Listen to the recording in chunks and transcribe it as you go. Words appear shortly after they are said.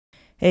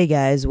Hey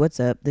guys, what's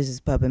up? This is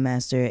Puppet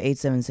Master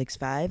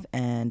 8765,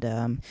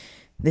 and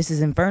this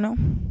is Inferno.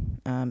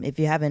 If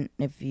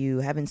you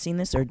haven't seen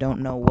this or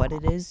don't know what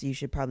it is, you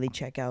should probably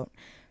check out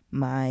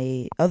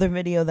my other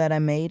video that I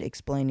made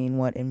explaining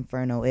what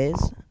Inferno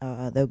is.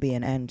 There'll be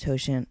an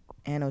annotation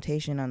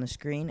on the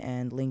screen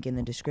and link in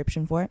the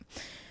description for it.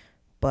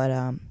 But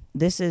I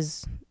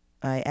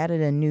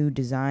added a new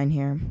design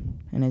here,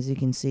 and as you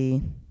can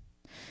see,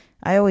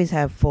 I always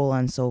have full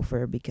on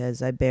sulfur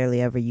because I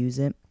barely ever use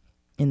it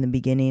in the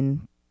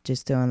beginning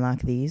just to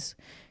unlock these.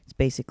 It's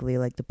basically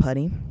like the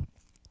putty.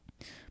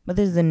 But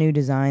this is a new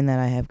design that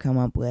I have come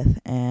up with,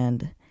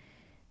 and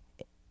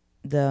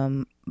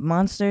the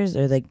monsters,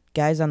 or the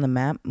guys on the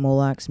map,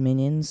 Moloch's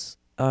minions,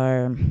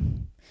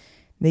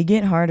 they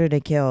get harder to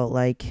kill.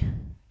 Like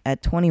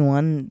at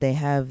 21 they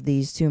have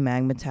these two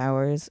magma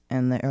towers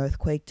and the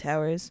earthquake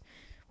towers,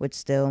 which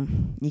still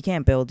you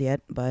can't build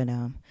yet, but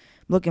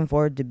looking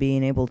forward to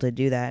being able to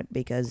do that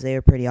because they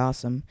are pretty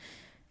awesome.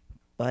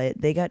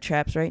 But they got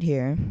traps right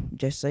here,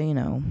 just so you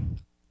know.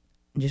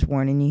 Just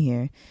warning you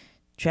here.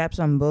 Traps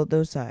on both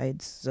those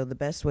sides, so the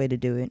best way to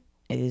do it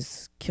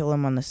is kill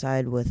them on the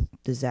side with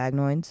the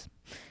Zagnoids.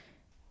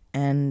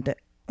 And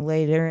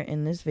later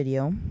in this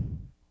video,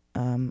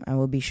 I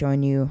will be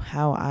showing you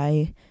how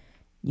I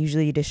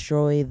usually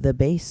destroy the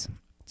base.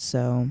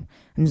 So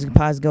I'm just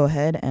going to go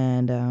ahead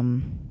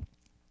and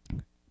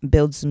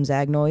build some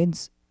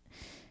Zagnoids.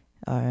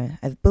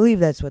 I believe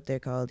that's what they're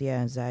called,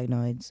 yeah,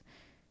 Zagnoids.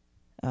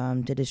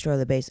 To destroy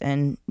the base,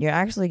 and you're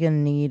actually going to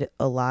need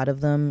a lot of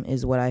them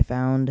is what I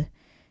found.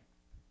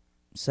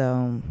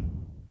 So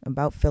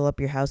about fill up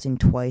your housing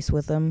twice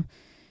with them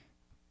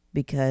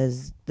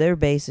because their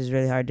base is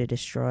really hard to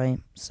destroy,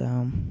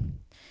 so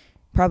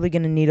probably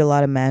going to need a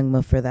lot of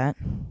magma for that.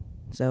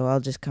 So I'll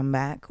just come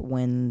back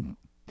when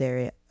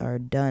they are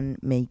done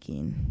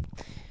making.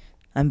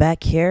 I'm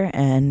back here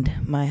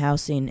and my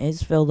housing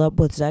is filled up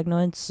with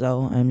Zagnoids,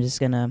 so I'm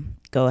just going to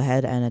go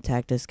ahead and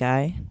attack this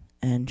guy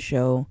and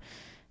show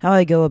how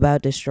I go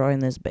about destroying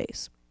this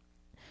base.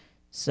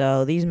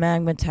 So these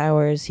magma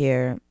towers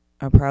here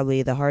are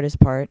probably the hardest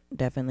part,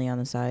 definitely on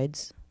the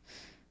sides.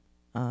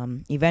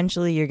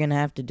 Eventually you're going to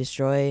have to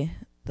destroy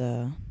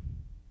the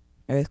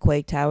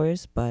earthquake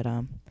towers, but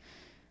I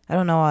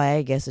don't know why.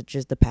 I guess it's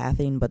just the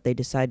pathing, but they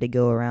decide to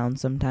go around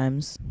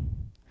sometimes.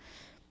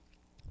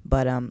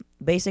 But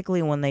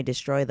basically when they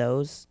destroy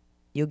those,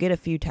 you'll get a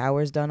few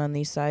towers done on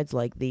these sides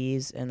like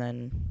these, and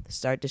then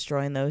start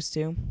destroying those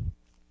two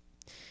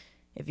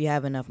if you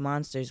have enough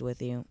monsters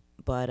with you.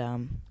 But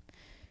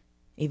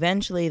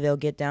eventually they'll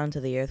get down to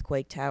the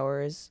earthquake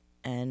towers,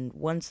 and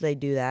once they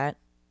do that,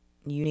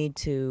 you need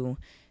to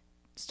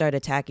start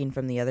attacking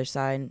from the other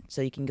side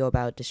so you can go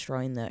about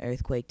destroying the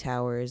earthquake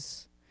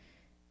towers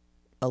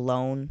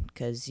alone,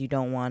 because you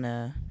don't want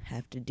to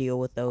have to deal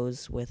with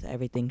those with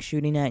everything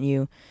shooting at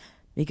you,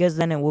 because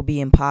then it will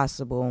be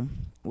impossible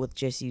with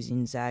just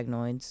using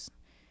Zagnoids,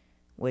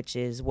 which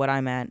is what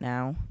I'm at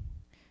now.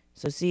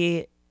 So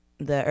see,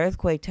 the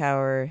earthquake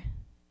tower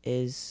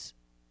is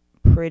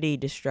pretty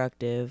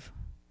destructive.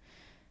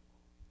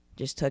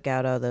 Just took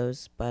out all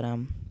those, but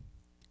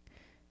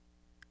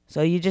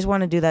so you just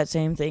want to do that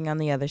same thing on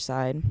the other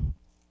side,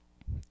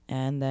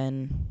 and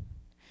then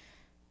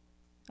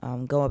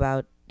go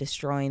about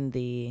destroying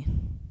the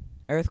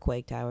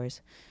earthquake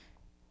towers.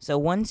 So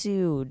once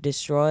you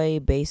destroy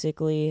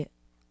basically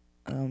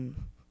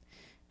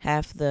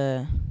half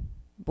the,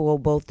 well,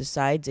 both the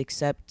sides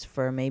except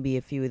for maybe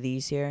a few of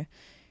these here,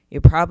 you're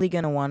probably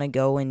going to want to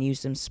go and use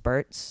some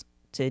spurts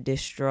to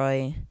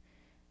destroy,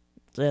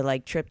 to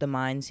like trip the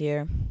mines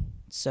here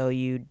so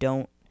you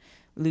don't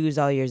lose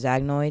all your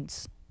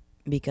Zagnoids,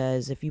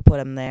 because if you put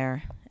them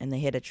there and they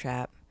hit a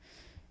trap,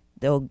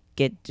 they'll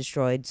get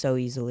destroyed so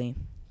easily.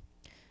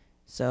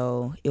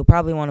 So you'll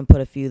probably want to put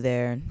a few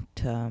there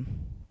to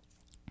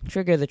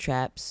trigger the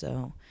traps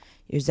so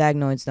your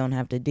Zagnoids don't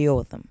have to deal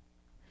with them.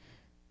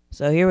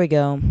 So here we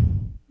go.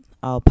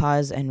 I'll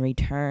pause and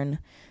return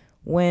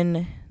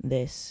when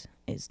this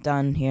is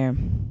done here.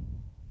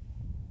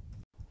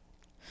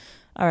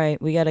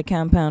 Alright, we got a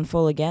compound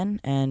full again,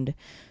 and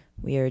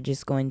we are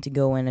just going to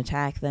go and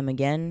attack them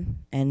again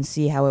and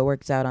see how it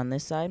works out on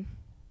this side.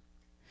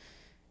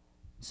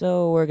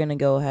 So we're going to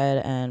go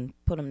ahead and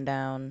put them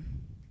down,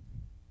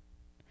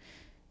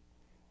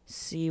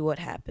 see what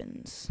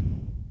happens.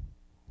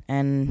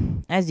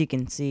 And as you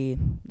can see,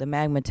 the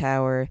magma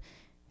tower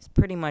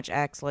pretty much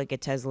acts like a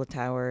Tesla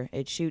tower.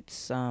 It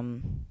shoots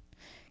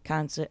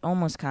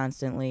almost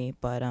constantly,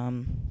 but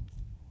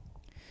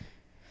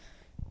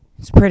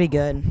it's pretty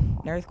good.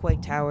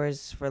 Earthquake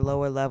towers for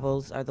lower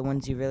levels are the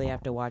ones you really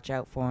have to watch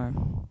out for,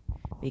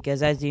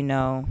 because as you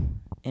know,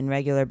 in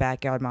regular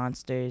backyard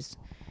monsters,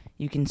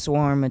 you can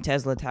swarm a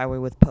Tesla tower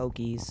with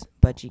pokies,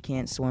 but you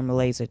can't swarm a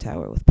laser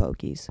tower with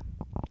pokies.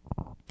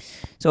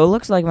 So it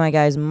looks like my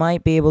guys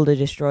might be able to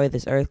destroy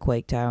this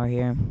earthquake tower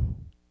here,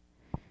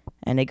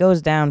 and it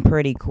goes down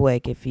pretty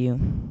quick if you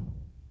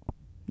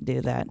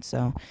do that.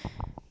 So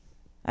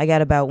I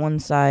got about one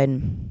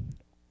side,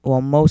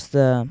 well, most of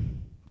the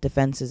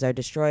defenses are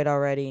destroyed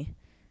already.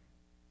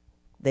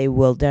 they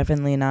will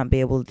definitely not be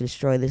able to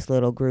destroy this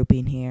little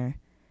grouping here.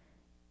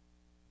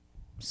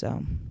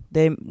 So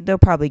they'll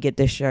probably get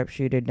this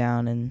sharpshooter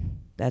down, and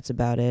that's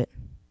about it.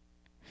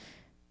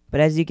 But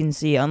as you can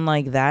see,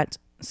 unlike that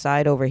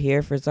side over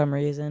here, for some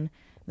reason,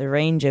 the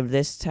range of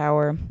this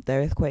tower, the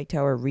earthquake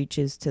tower,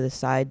 reaches to the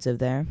sides of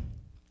there.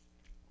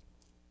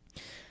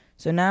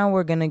 So now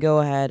we're going to go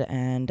ahead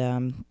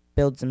and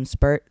build some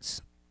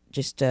spurts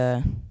just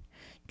to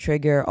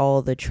trigger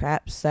all the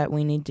traps that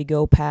we need to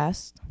go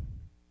past.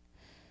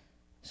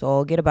 So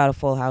I'll get about a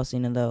full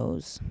housing of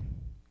those.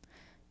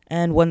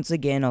 And once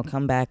again, I'll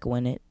come back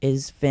when it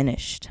is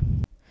finished.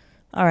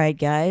 Alright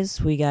guys,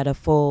 we got a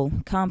full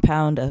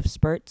compound of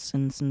spurts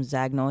and some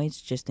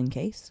zagnoids just in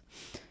case.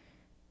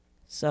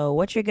 So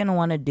what you're going to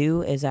want to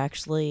do is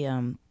actually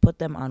put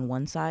them on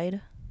one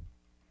side.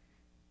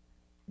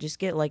 Just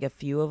get like a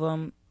few of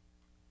them,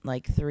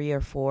 like 3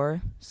 or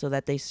 4, so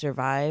that they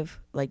survive,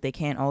 like they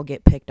can't all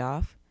get picked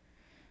off.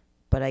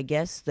 But I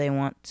guess they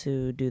want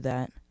to do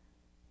that.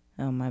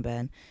 Oh, my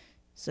bad.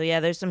 So yeah,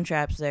 there's some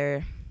traps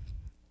there,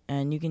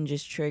 and you can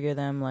just trigger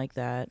them like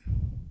that.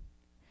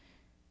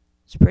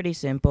 It's pretty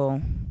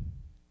simple.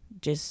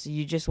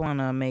 You just want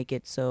to make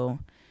it so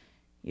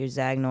your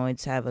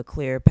zagnoids have a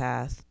clear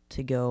path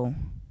to go,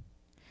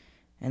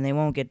 and they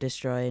won't get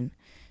destroyed.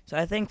 So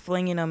I think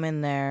flinging them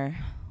in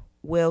there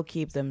will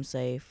keep them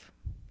safe.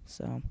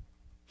 So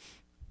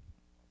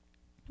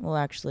we'll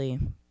actually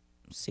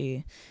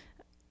see.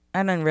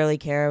 I don't really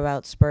care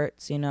about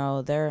spurts, you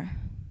know, they're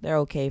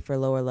okay for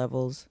lower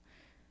levels.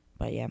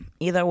 But yeah,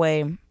 either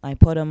way, I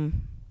put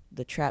them,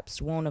 the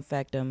traps won't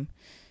affect them.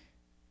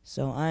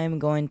 So I'm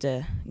going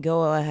to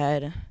go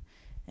ahead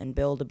and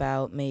build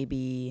about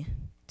maybe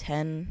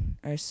 10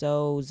 or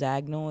so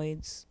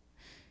zagnoids,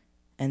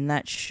 and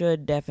that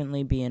should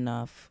definitely be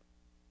enough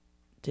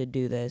to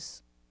do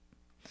this.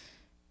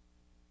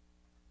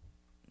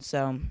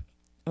 So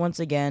once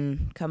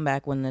again,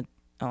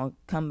 I'll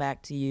come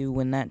back to you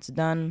when that's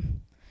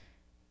done.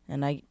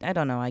 And I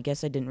don't know, I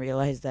guess I didn't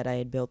realize that I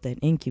had built that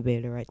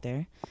incubator right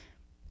there.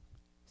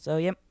 So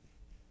yep,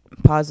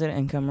 pause it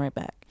and come right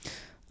back.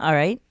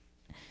 Alright,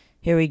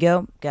 here we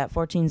go. Got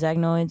 14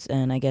 zagnoids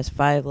and I guess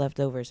 5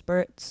 leftover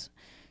spurts.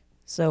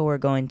 So we're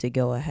going to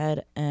go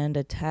ahead and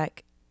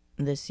attack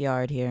this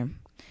yard here.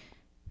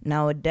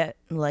 Now,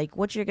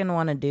 what you're going to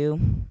want to do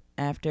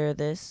after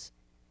this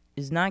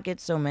is not get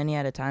so many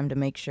at a time to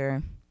make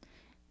sure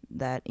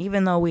that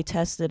even though we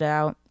tested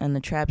out and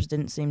the traps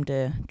didn't seem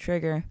to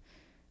trigger,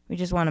 we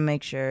just want to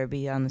make sure,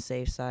 be on the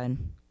safe side.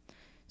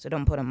 So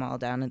don't put them all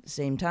down at the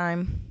same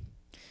time.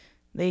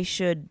 They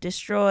should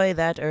destroy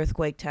that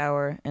earthquake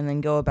tower and then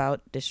go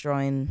about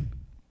destroying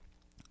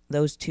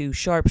those 2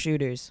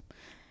 sharpshooters.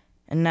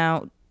 And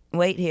now,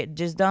 wait here,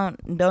 just don't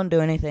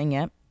do anything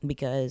yet,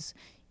 because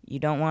you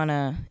don't want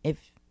to,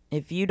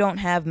 if you don't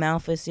have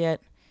Malphus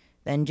yet,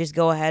 then just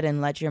go ahead and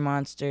let your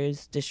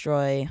monsters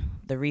destroy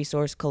the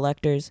resource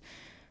collectors.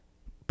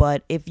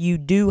 But if you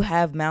do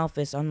have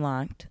Malphus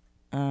unlocked,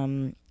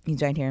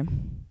 he's right here,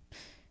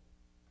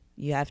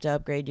 you have to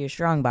upgrade your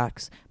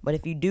strongbox. But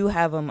if you do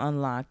have them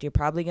unlocked, you're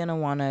probably going to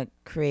want to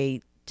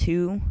create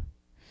 2,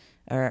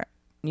 or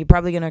you're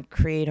probably going to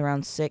create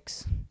around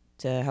 6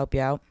 to help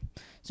you out.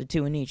 So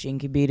 2 in each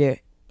incubator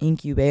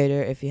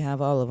if you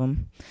have all of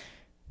them.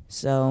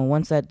 So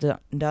once that's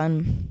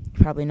done,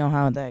 you probably know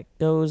how that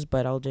goes,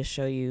 but I'll just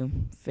show you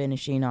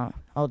finishing off.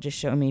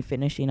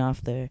 Finishing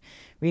off the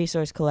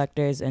resource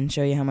collectors and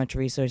show you how much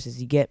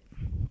resources you get.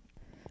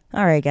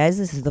 Alright guys,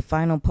 this is the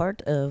final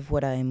part of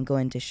what I'm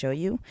going to show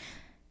you.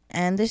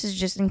 And this is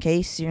just in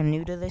case you're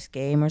new to this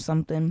game or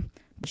something,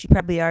 but you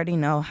probably already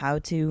know how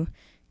to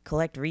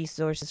collect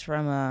resources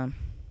from a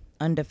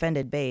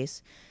undefended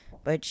base.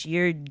 But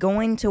you're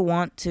going to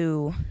want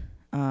to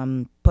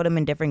put them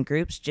in different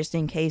groups just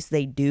in case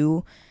they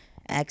do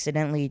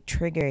accidentally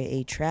trigger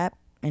a trap.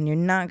 And you're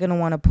not going to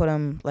want to put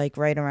them like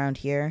right around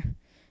here,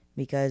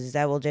 because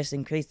that will just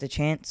increase the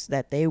chance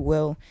that they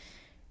will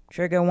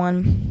trigger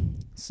one.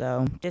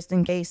 So just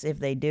in case if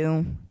they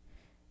do,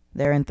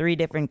 they're in 3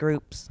 different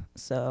groups,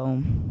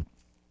 so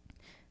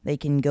they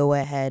can go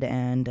ahead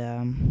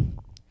and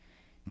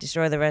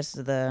destroy the rest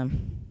of the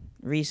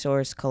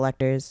resource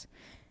collectors.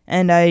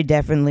 And I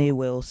definitely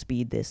will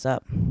speed this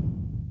up.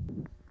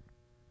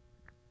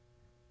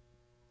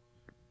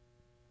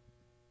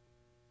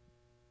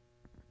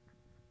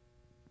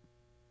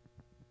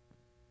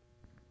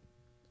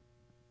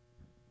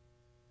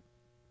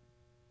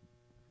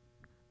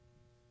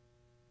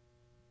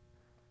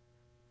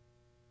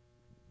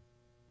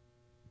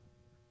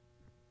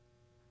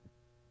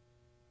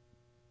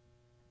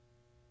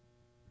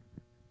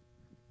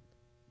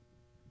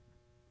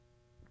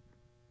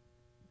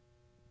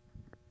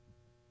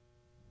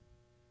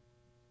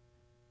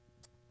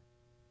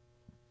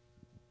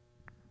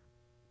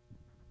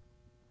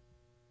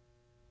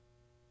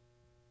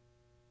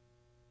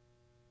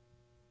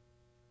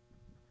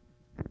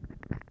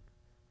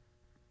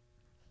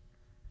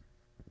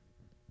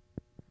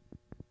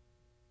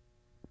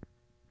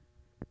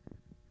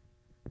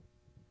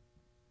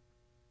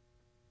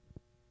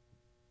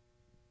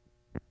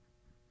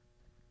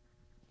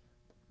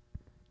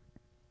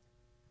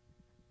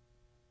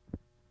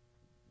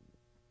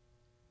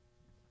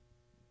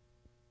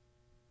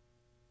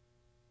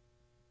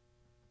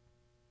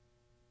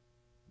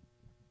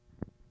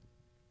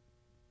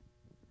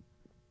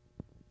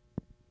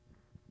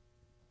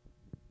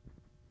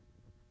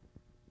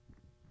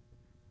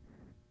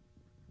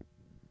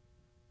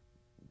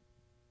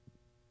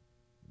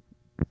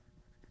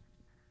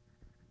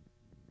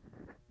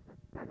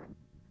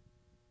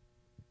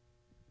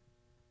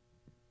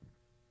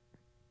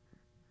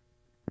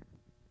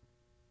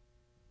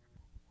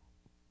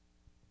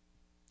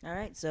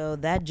 Alright, so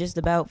that just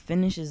about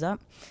finishes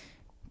up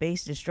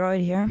Base Destroyed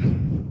here.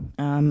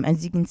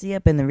 As you can see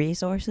up in the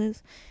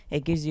resources,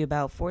 it gives you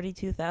about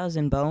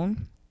 42,000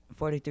 bone,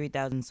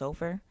 43,000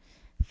 sulfur,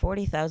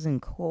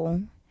 40,000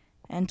 coal,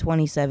 and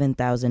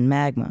 27,000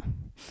 magma.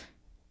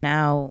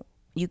 Now,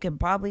 you can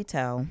probably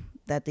tell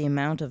that the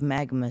amount of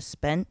magma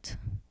spent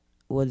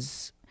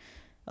was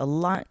a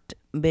lot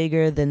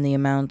bigger than the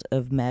amount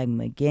of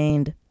magma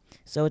gained.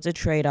 So it's a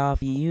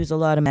trade-off. You use a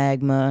lot of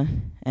magma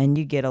and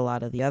you get a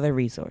lot of the other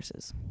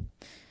resources.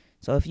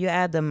 So if you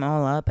add them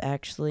all up,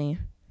 actually,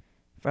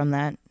 from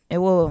that, it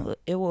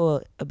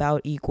will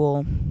about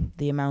equal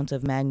the amount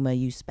of magma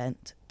you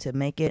spent to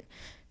make it.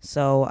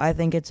 So I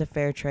think it's a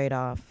fair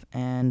trade-off,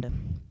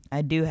 and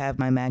I do have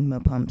my magma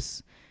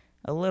pumps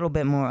a little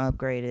bit more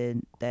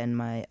upgraded than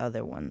my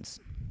other ones.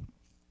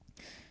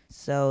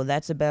 So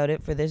that's about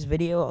it for this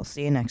video. I'll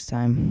see you next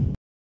time.